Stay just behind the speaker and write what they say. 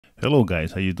Hello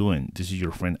guys, how you doing? This is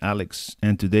your friend Alex,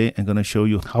 and today I'm gonna show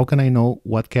you how can I know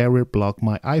what carrier blocked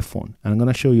my iPhone. And I'm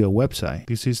gonna show you a website.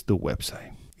 This is the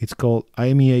website. It's called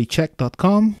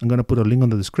imeacheck.com. I'm gonna put a link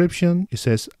on the description. It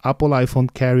says Apple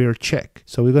iPhone carrier check.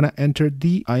 So we're gonna enter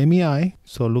the IMEI.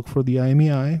 So look for the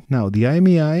IMEI. Now the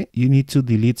IMEI, you need to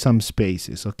delete some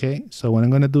spaces, okay? So what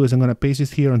I'm gonna do is I'm gonna paste it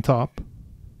here on top,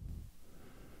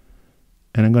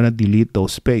 and I'm gonna delete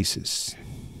those spaces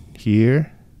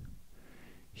here,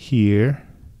 here,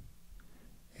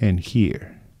 and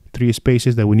here. 3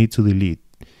 spaces that we need to delete.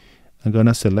 I'm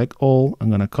gonna select all,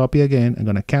 I'm gonna copy again, I'm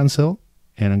gonna cancel,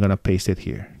 and I'm gonna paste it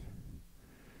here.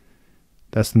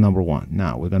 That's the number 1.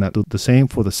 Now we're gonna do the same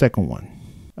for the second one.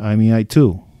 IMEI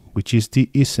 2, which is the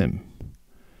eSIM.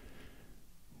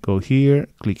 Go here,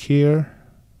 click here,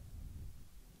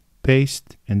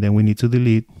 paste, and then we need to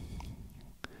delete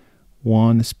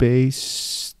 1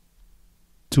 space,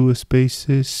 2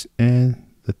 spaces, and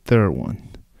the third one.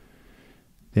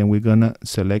 Then we're gonna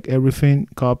select everything,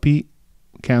 copy,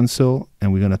 cancel,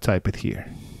 and we're gonna type it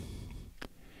here.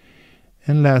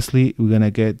 And lastly, we're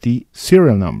gonna get the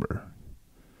serial number.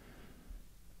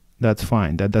 That's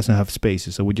fine, that doesn't have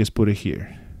spaces, so we just put it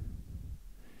here.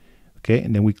 Okay,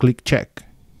 and then we click check.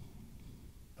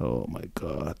 Oh my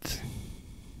God.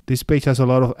 This page has a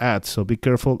lot of ads, so be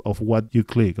careful of what you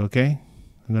click, okay?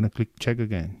 I'm gonna click check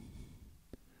again.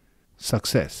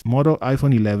 Success. Model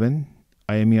iPhone 11,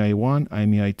 IMEI 1,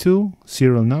 IMEI 2,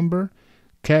 serial number,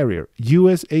 carrier,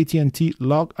 US AT&T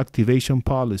lock activation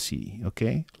policy,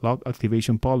 okay? Lock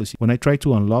activation policy. When I tried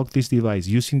to unlock this device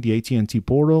using the AT&T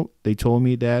portal, they told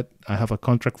me that I have a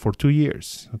contract for 2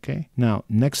 years, okay? Now,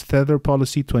 next tether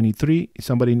policy 23, if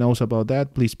somebody knows about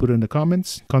that, please put it in the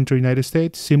comments. Country, United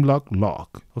States, SIM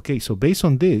lock. Okay, so based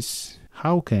on this,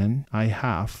 how can I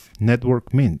have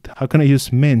network mint? How can I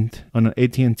use mint on an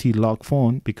AT&T lock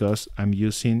phone? Because I'm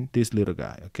using this little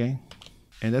guy, okay?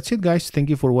 And that's it, guys.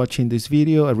 Thank you for watching this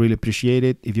video. I really appreciate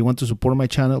it. If you want to support my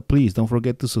channel, please don't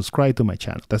forget to subscribe to my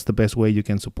channel. That's the best way you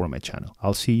can support my channel.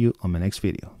 I'll see you on my next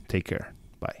video. Take care.